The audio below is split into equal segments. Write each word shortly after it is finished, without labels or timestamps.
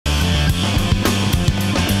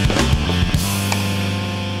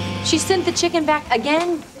She sent the chicken back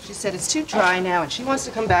again? She said it's too dry now, and she wants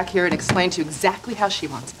to come back here and explain to you exactly how she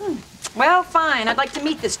wants it. Well, fine. I'd like to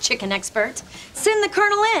meet this chicken expert. Send the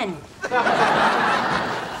Colonel in.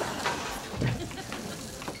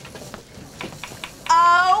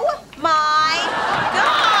 Oh, my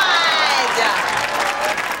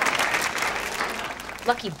God!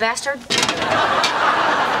 Lucky bastard.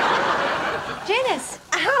 Janice.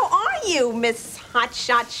 How are you, Miss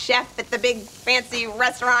Hotshot Chef at the big fancy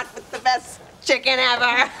restaurant with the best chicken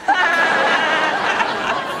ever?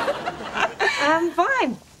 I'm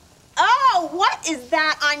fine. Oh, what is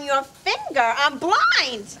that on your finger? I'm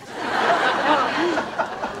blind.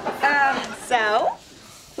 So,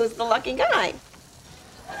 who's the lucky guy?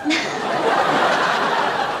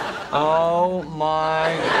 Oh,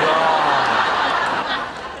 my God.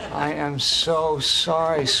 I am so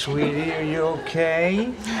sorry, sweetie. Are you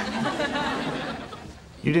okay?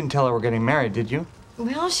 You didn't tell her we're getting married, did you?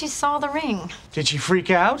 Well, she saw the ring. Did she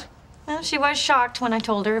freak out? Well, she was shocked when I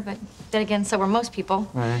told her, but then again, so were most people.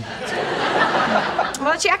 Right.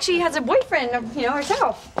 Well, she actually has a boyfriend,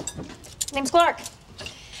 herself. His name's Clark.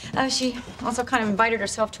 She also kind of invited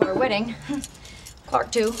herself to our wedding.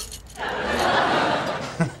 Clark, too.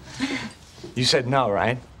 You said no,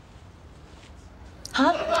 right?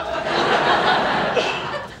 Huh?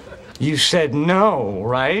 You said no,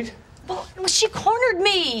 right? Well, she cornered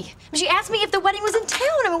me. She asked me if the wedding was in town.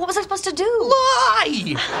 I mean, what was I supposed to do?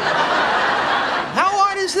 Lie! How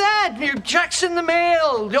hard is that? Your check's in the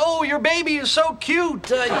mail. Oh, your baby is so cute.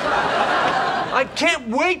 I can't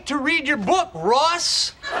wait to read your book,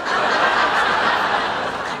 Ross. Come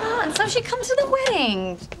on, so she comes to the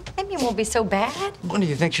wedding. Maybe it won't be so bad. What, do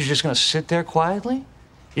you think she's just gonna sit there quietly?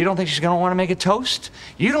 You don't think she's gonna want to make a toast?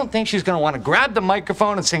 You don't think she's gonna want to grab the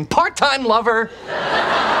microphone and sing part-time lover? Oh,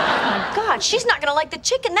 my God, she's not gonna like the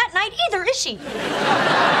chicken that night either, is she?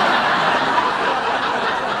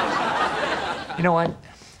 You know what?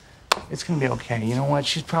 It's gonna be okay. You know what?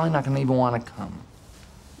 She's probably not gonna even want to come.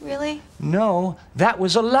 Really? No, that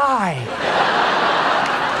was a lie.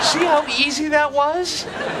 See how easy that was?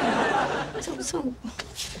 So,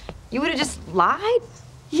 you would have just lied?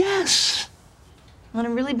 Yes. Would it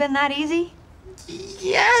really been that easy?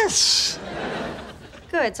 Yes.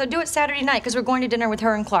 Good, so do it Saturday night, because we're going to dinner with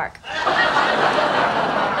her and Clark.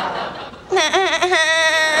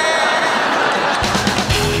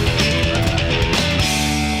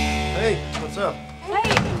 Hey, what's up?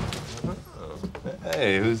 Hey.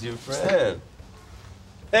 Hey, who's your friend?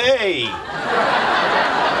 Hey!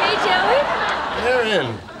 Hey, Joey.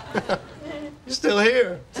 Erin! You're still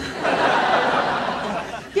here.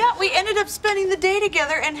 Yeah, we ended up spending the day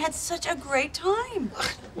together and had such a great time.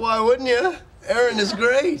 Why wouldn't you? Erin is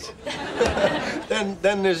great.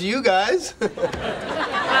 then there's you guys. Oh, listen.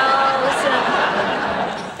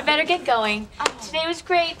 I better get going. Today was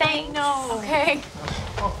great, thanks. No. Okay.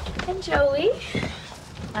 And Joey.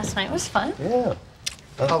 Last night was fun. Yeah.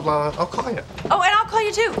 I'll call you. Oh, and I'll call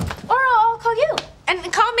you too. Or I'll call you. And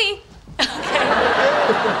call me.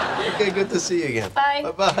 Okay, good to see you again. Bye.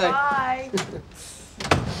 Bye-bye. Bye.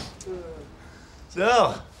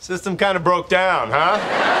 So, system kind of broke down, huh?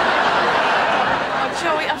 Oh,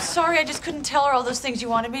 Joey, I'm sorry. I just couldn't tell her all those things you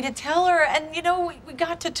wanted me to tell her. And, we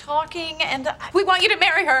got to talking, and we want you to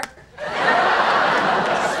marry her.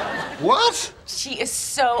 What? She is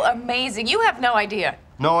so amazing. You have no idea.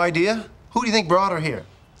 No idea? Who do you think brought her here?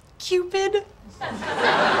 Cupid.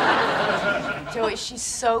 Joey, she's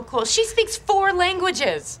so cool. She speaks 4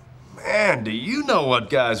 languages. Man, do you know what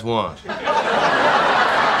guys want? No,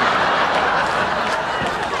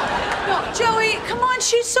 Joey, come on.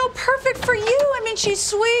 She's so perfect for you. I mean, she's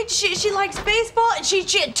sweet. She likes baseball, and she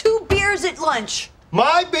had 2 beers at lunch.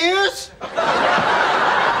 My beers?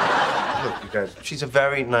 Look, you guys, she's a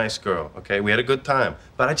very nice girl, okay? We had a good time.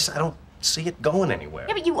 But I don't see it going anywhere.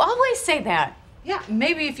 Yeah, but you always say that. Yeah,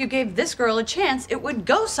 maybe if you gave this girl a chance, it would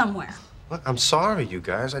go somewhere. Look, I'm sorry, you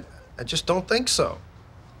guys. I just don't think so.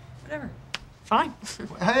 Whatever. Fine.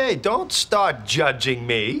 Hey, don't start judging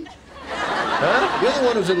me. Huh? You're the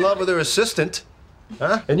one who's in love with her assistant.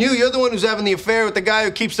 Huh? And you're the one who's having the affair with the guy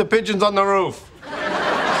who keeps the pigeons on the roof.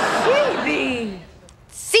 Phoebe!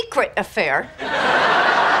 Secret affair.